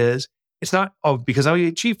businesses, it's not, because I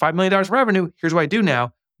achieved $5 million in revenue, here's what I do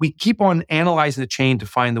now. We keep on analyzing the chain to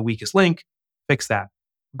find the weakest link, fix that,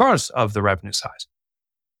 regardless of the revenue size.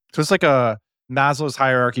 So it's like a Maslow's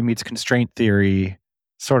hierarchy meets constraint theory,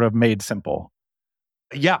 sort of made simple.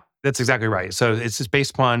 Yeah, that's exactly right. So it's just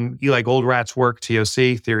based upon Eli Goldratt's work,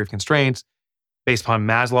 TOC, Theory of Constraints, based upon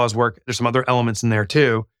Maslow's work. There's some other elements in there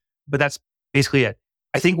too, but that's basically it.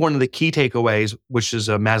 I think one of the key takeaways, which is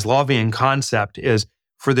a Maslowian concept, is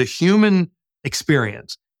for the human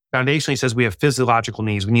experience, foundationally says we have physiological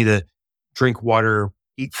needs. We need to drink water,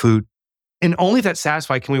 eat food. And only if that's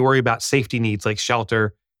satisfied can we worry about safety needs like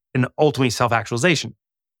shelter and ultimately self-actualization.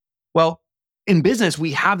 Well, in business,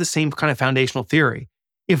 we have the same kind of foundational theory.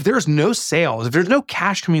 If there's no sales, if there's no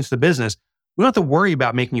cash coming into the business, we don't have to worry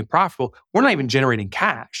about making you profitable. We're not even generating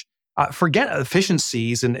cash. Forget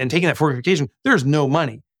efficiencies and taking that fortification. There's no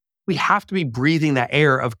money. We have to be breathing that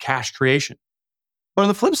air of cash creation. But on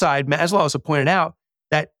the flip side, Maslow also pointed out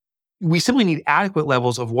that we simply need adequate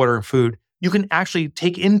levels of water and food. You can actually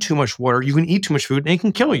take in too much water, you can eat too much food, and it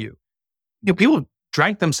can kill you. People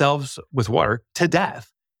drank themselves with water to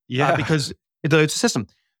death because it's a system.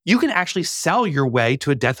 You can actually sell your way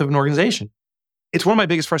to a death of an organization. It's one of my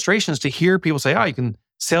biggest frustrations to hear people say, you can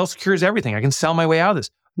sales cures everything. I can sell my way out of this.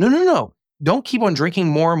 No. Don't keep on drinking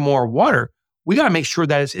more and more water. We got to make sure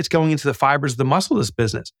that it's going into the fibers of the muscle of this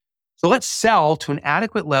business. So let's sell to an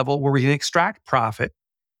adequate level where we can extract profit.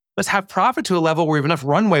 Let's have profit to a level where we have enough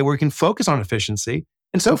runway where we can focus on efficiency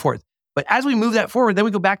and so forth. But as we move that forward, then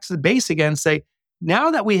we go back to the base again and say,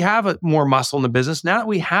 now that we have more muscle in the business, now that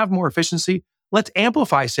we have more efficiency, let's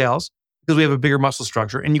amplify sales because we have a bigger muscle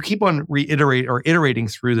structure. And you keep on iterating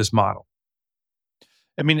through this model.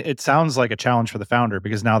 I mean, it sounds like a challenge for the founder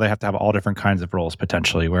because now they have to have all different kinds of roles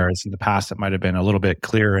potentially, whereas in the past, it might have been a little bit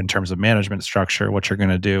clearer in terms of management structure, what you're going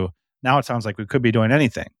to do. Now it sounds like we could be doing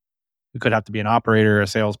anything. It could have to be an operator, a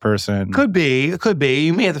salesperson. Could be. It could be.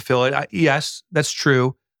 You may have to fill it. Yes, that's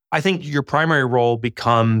true. I think your primary role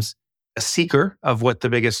becomes a seeker of what the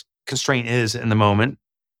biggest constraint is in the moment.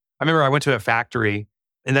 I remember I went to a factory,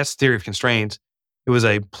 and that's the theory of constraints. It was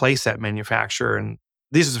a playset manufacturer, and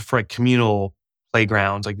these are for like communal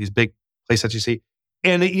playgrounds, like these big playsets you see.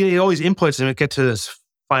 And it always inputs and it get to this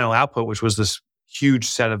final output, which was this huge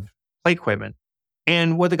set of play equipment.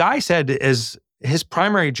 And what the guy said is his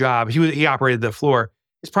primary job, he operated the floor.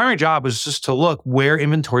 His primary job was just to look where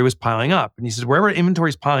inventory was piling up. And he says, wherever inventory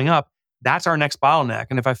is piling up, that's our next bottleneck.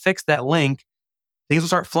 And if I fix that link, things will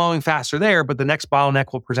start flowing faster there, but the next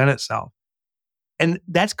bottleneck will present itself. And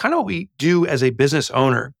that's kind of what we do as a business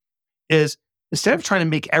owner is instead of trying to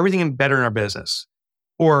make everything better in our business,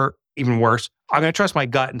 or even worse, I'm going to trust my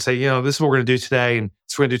gut and say, this is what we're going to do today and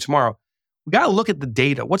this is what we're going to do tomorrow. We got to look at the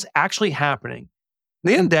data. What's actually happening? At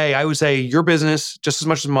the end of the day, I would say your business, just as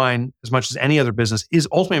much as mine, as much as any other business, is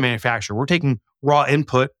ultimately a manufacturer. We're taking raw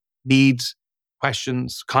input, needs,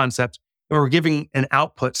 questions, concepts, and we're giving an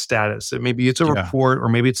output status. So maybe it's a report or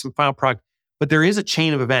maybe it's some final product, but there is a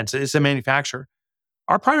chain of events. It's a manufacturer.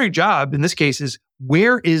 Our primary job in this case is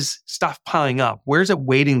where is stuff piling up? Where is it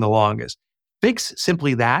waiting the longest? Fix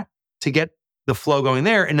simply that to get the flow going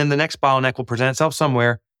there. And then the next bottleneck will present itself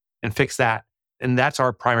somewhere and fix that. And that's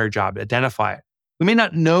our primary job, identify it. We may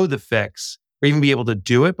not know the fix or even be able to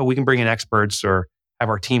do it, but we can bring in experts or have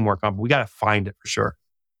our team work on it. We got to find it for sure.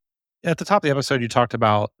 At the top of the episode, you talked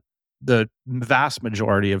about the vast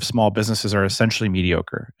majority of small businesses are essentially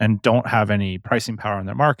mediocre and don't have any pricing power in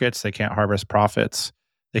their markets. They can't harvest profits.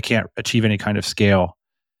 They can't achieve any kind of scale.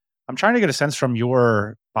 I'm trying to get a sense from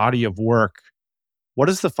your body of work. What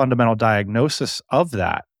is the fundamental diagnosis of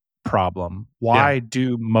that problem? Why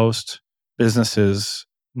do most businesses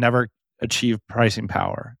never achieve pricing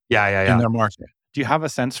power in their market? Do you have a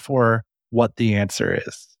sense for what the answer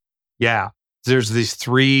is? Yeah. There's these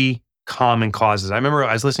three common causes. I remember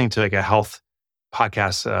I was listening to like a health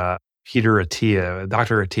podcast, Dr.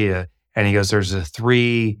 Attia, and he goes, there's the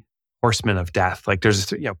three horsemen of death. Like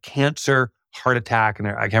there's cancer, heart attack, and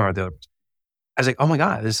I can't remember the other. I was like, oh my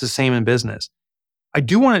God, this is the same in business. I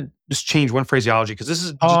do want to just change one phraseology because this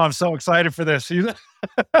is... I'm so excited for this. Because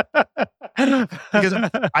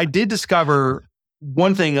I did discover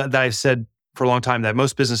one thing that I've said for a long time, that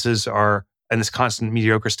most businesses are in this constant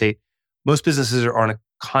mediocre state. Most businesses are on a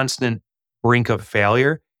constant brink of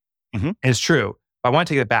failure. Mm-hmm. And it's true. But I want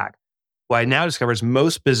to take it back. What I now discover is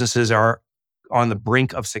most businesses are on the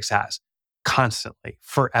brink of success constantly,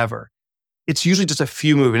 forever. It's usually just a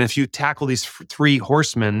few moves. And if you tackle these three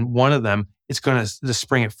horsemen, one of them, it's going to just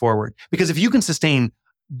spring it forward. Because if you can sustain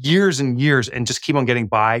years and years and just keep on getting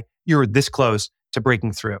by, you're this close to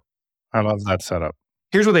breaking through. I love that setup.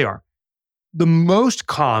 Here's what they are. The most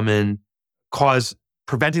common cause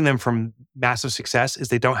preventing them from massive success is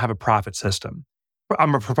they don't have a profit system.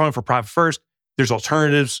 I'm a proponent for profit first. There's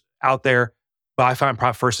alternatives out there, but I find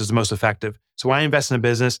profit first is the most effective. So when I invest in a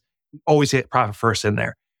business, always get profit first in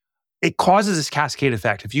there. It causes this cascade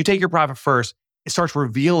effect. If you take your profit first, it starts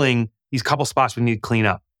revealing these couple spots we need to clean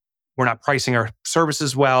up. We're not pricing our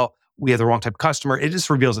services well. We have the wrong type of customer. It just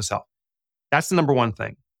reveals itself. That's the number one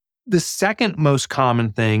thing. The second most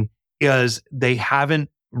common thing is they haven't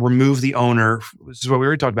removed the owner, this is what we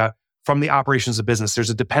already talked about, from the operations of business. There's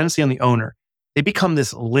a dependency on the owner. They become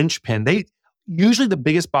this linchpin. Usually the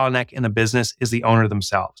biggest bottleneck in a business is the owner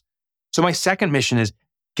themselves. So my second mission is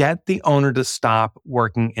get the owner to stop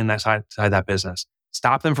working in that side of that business.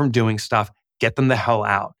 Stop them from doing stuff. Get them the hell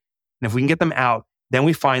out. And if we can get them out, then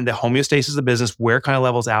we find the homeostasis of the business, where it kind of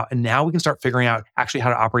levels out. And now we can start figuring out actually how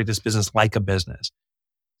to operate this business like a business.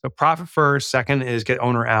 So profit first. Second is get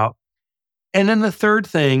owner out. And then the third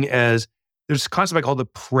thing is there's a concept I call the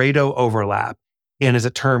Pareto overlap. And is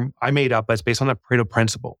a term I made up that's based on the Pareto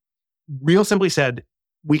principle. Real simply said,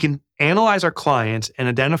 we can analyze our clients and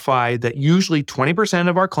identify that usually 20%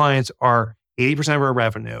 of our clients are 80% of our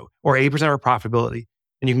revenue or 80% of our profitability.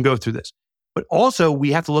 And you can go through this. But also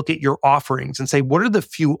we have to look at your offerings and say, what are the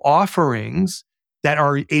few offerings that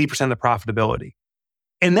are 80% of the profitability?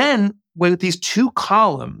 And then with these two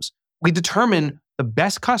columns, we determine the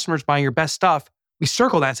best customers buying your best stuff. We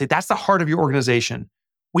circle that and say, that's the heart of your organization.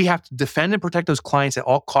 We have to defend and protect those clients at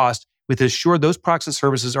all costs with assure those products and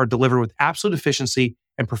services are delivered with absolute efficiency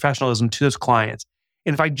and professionalism to those clients.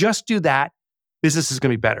 And if I just do that, business is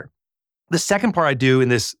going to be better. The second part I do in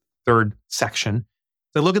this third section,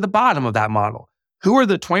 I look at the bottom of that model. Who are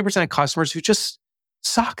the 20% of customers who just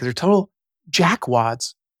suck? They're total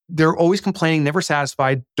jackwads. They're always complaining, never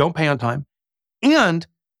satisfied, don't pay on time. And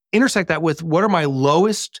intersect that with what are my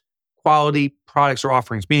lowest quality products or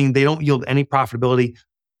offerings, meaning they don't yield any profitability,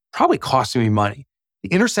 probably costing me money. The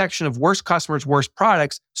intersection of worst customers, worst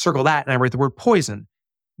products, circle that, and I write the word poison.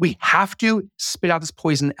 We have to spit out this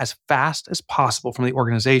poison as fast as possible from the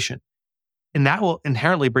organization. And that will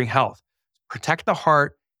inherently bring health. Protect the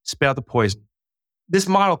heart, spit out the poison. This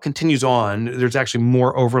model continues on. There's actually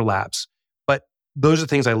more overlaps, but those are the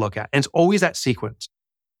things I look at. And it's always that sequence.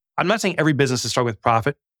 I'm not saying every business is struggling with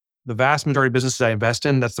profit. The vast majority of businesses I invest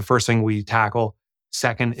in, that's the first thing we tackle.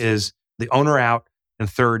 Second is the owner out. And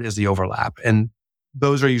third is the overlap. And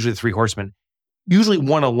those are usually the three horsemen. Usually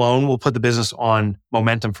one alone will put the business on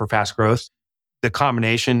momentum for fast growth. The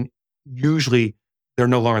combination, usually they're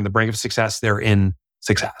no longer on the brink of success, they're in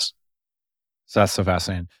success. So that's so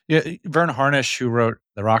fascinating. Yeah, Vern Harnish, who wrote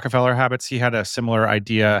The Rockefeller Habits, he had a similar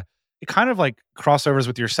idea. It kind of like crossovers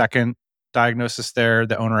with your second diagnosis there,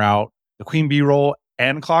 the owner out, the queen bee role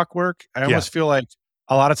and clockwork. I almost feel like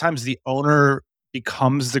a lot of times the owner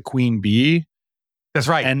becomes the queen bee. That's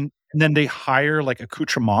right. And then they hire like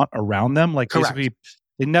accoutrement around them. Like Correct. Basically,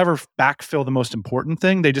 they never backfill the most important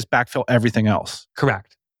thing. They just backfill everything else.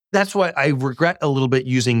 Correct. That's what I regret a little bit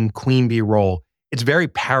using queen bee role. It's very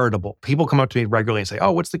palatable. People come up to me regularly and say,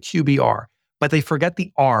 oh, what's the QBR? But they forget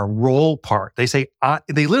the R, role part. They say,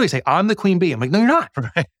 they literally say, I'm the queen bee. I'm like, no, you're not.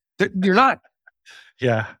 Right. You're not.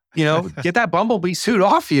 Yeah. Get that bumblebee suit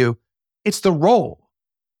off you. It's the role.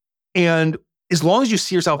 And as long as you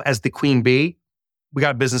see yourself as the queen bee, we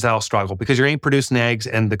got a business that'll struggle because you ain't producing eggs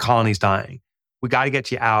and the colony's dying. We got to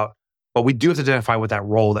get you out. But we do have to identify what that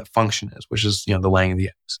role, that function is, which is, the laying of the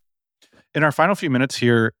eggs. In our final few minutes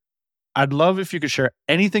here, I'd love if you could share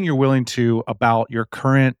anything you're willing to about your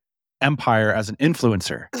current empire as an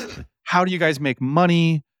influencer. How do you guys make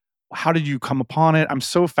money? How did you come upon it? I'm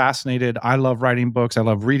so fascinated. I love writing books. I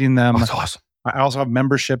love reading them. Oh, that's awesome. I also have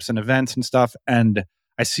memberships and events and stuff. And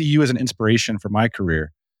I see you as an inspiration for my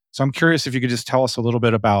career. So I'm curious if you could just tell us a little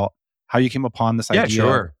bit about how you came upon this idea. Yeah,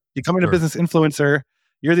 sure. Becoming a business influencer.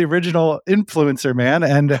 You're the original influencer, man.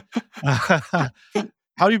 And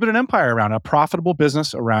how do you build an empire around a profitable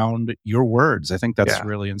business around your words? I think that's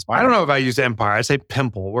really inspiring. I don't know if I use empire. I say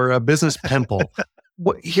pimple. We're a business pimple.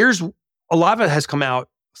 Here's a lot of it has come out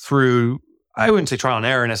through, I wouldn't say trial and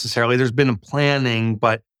error necessarily. There's been a planning,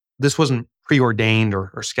 but this wasn't preordained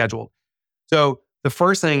or scheduled. So the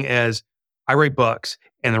first thing is I write books.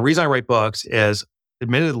 And the reason I write books is,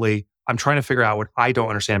 admittedly, I'm trying to figure out what I don't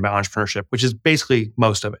understand about entrepreneurship, which is basically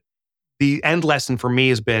most of it. The end lesson for me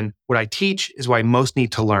has been what I teach is what I most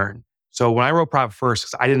need to learn. So when I wrote Profit First,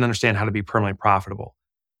 because I didn't understand how to be permanently profitable.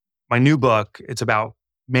 My new book, it's about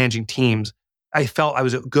managing teams. I felt I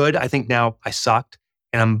was good. I think now I sucked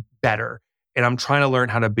and I'm better. And I'm trying to learn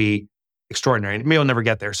how to be extraordinary. Maybe I'll never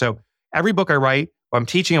get there. So every book I write, I'm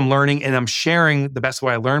teaching, I'm learning, and I'm sharing the best of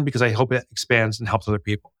what I learned because I hope it expands and helps other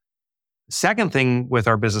people. The second thing with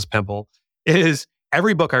our business pimple is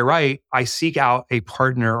every book I write, I seek out a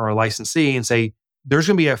partner or a licensee and say, there's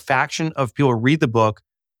going to be a faction of people who read the book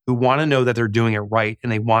who want to know that they're doing it right and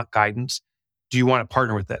they want guidance. Do you want to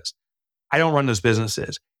partner with this? I don't run those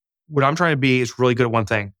businesses. What I'm trying to be is really good at one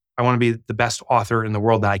thing. I want to be the best author in the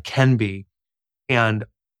world that I can be. And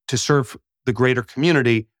to serve the greater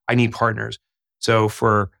community, I need partners. So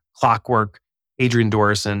for Clockwork, Adrienne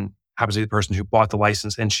Dorison happens to be the person who bought the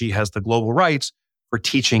license, and she has the global rights for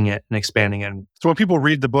teaching it and expanding it. So when people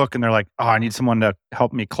read the book and they're like, oh, I need someone to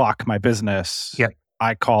help me clock my business. Yeah.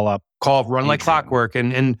 I call up Run Like Clockwork,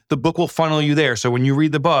 and the book will funnel you there. So when you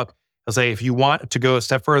read the book, it'll say, if you want to go a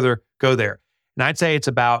step further, go there. And I'd say it's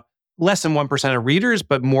about less than 1% of readers,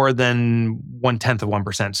 but more than 1/10 of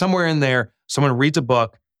 1%. Somewhere in there, someone reads a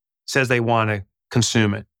book, says they want to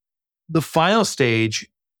consume it. The final stage,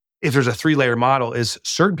 if there's a 3-layer model, is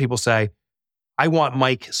certain people say, I want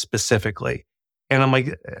Mike specifically. And I'm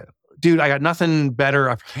like, dude, I got nothing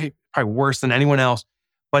better, probably worse than anyone else.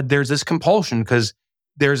 But there's this compulsion because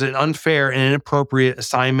there's an unfair and inappropriate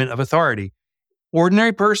assignment of authority.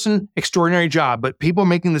 Ordinary person, extraordinary job. But people are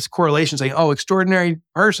making this correlation saying, oh, extraordinary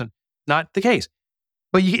person. Not the case.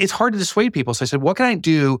 But it's hard to dissuade people. So I said, what can I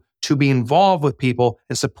do to be involved with people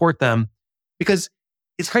and support them? Because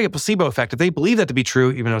it's kind of a placebo effect. If they believe that to be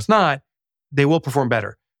true, even though it's not, they will perform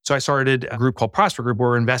better. So I started a group called Prosper Group where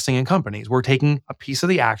we're investing in companies. We're taking a piece of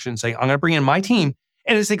the action, saying, I'm going to bring in my team.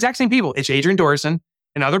 And it's the exact same people. It's Adrienne Dorison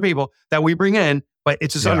and other people that we bring in, but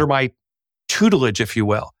it's just under my tutelage, if you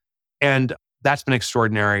will. And that's been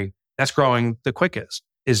extraordinary. That's growing the quickest.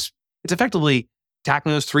 It's effectively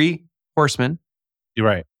tackling those 3 horsemen. You're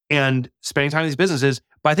right. And spending time in these businesses.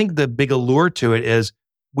 But I think the big allure to it is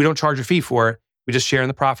we don't charge a fee for it. We just share in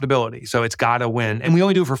the profitability. So it's got to win. And we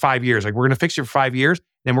only do it for 5 years. Like we're going to fix you for 5 years.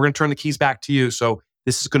 and we're going to turn the keys back to you. So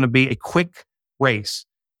this is going to be a quick race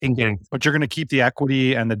in getting. But you're going to keep the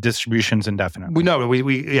equity and the distributions indefinitely. We know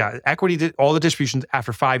equity did all the distributions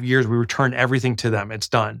after 5 years. We return everything to them. It's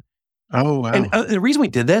done. Oh, wow. And the reason we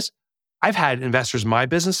did this, I've had investors in my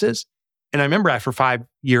businesses, and I remember after 5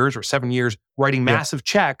 years or 7 years writing massive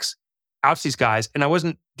checks out to these guys, and I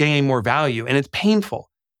wasn't getting any more value, and it's painful.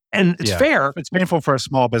 And it's fair. It's painful for a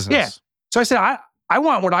small business. Yeah. So I said, I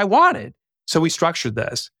want what I wanted. So we structured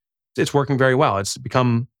this. It's working very well. It's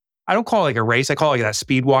become, I don't call it like a race. I call it like that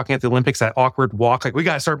speed walking at the Olympics, that awkward walk. Like we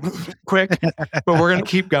got to start moving quick, but we're going to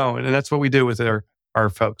keep going. And that's what we do with our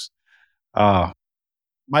folks.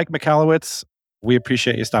 Mike Michalowicz, we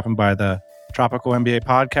appreciate you stopping by the Tropical MBA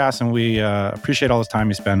podcast, and we appreciate all this time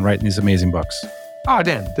you spend writing these amazing books. Oh,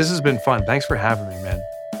 Dan, this has been fun. Thanks for having me, man.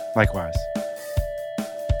 Likewise.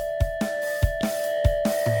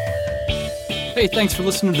 Hey, thanks for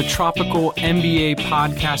listening to the Tropical MBA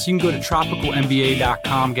podcast. You can go to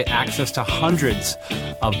tropicalmba.com, get access to hundreds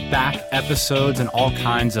of back episodes and all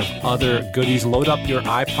kinds of other goodies. Load up your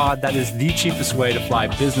iPod. That is the cheapest way to fly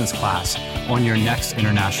business class on your next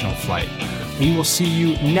international flight. We will see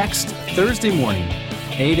you next Thursday morning,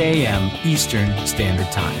 8 a.m. Eastern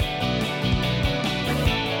Standard Time.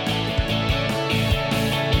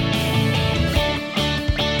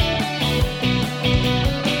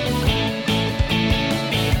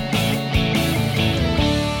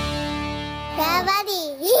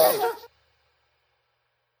 Daddy.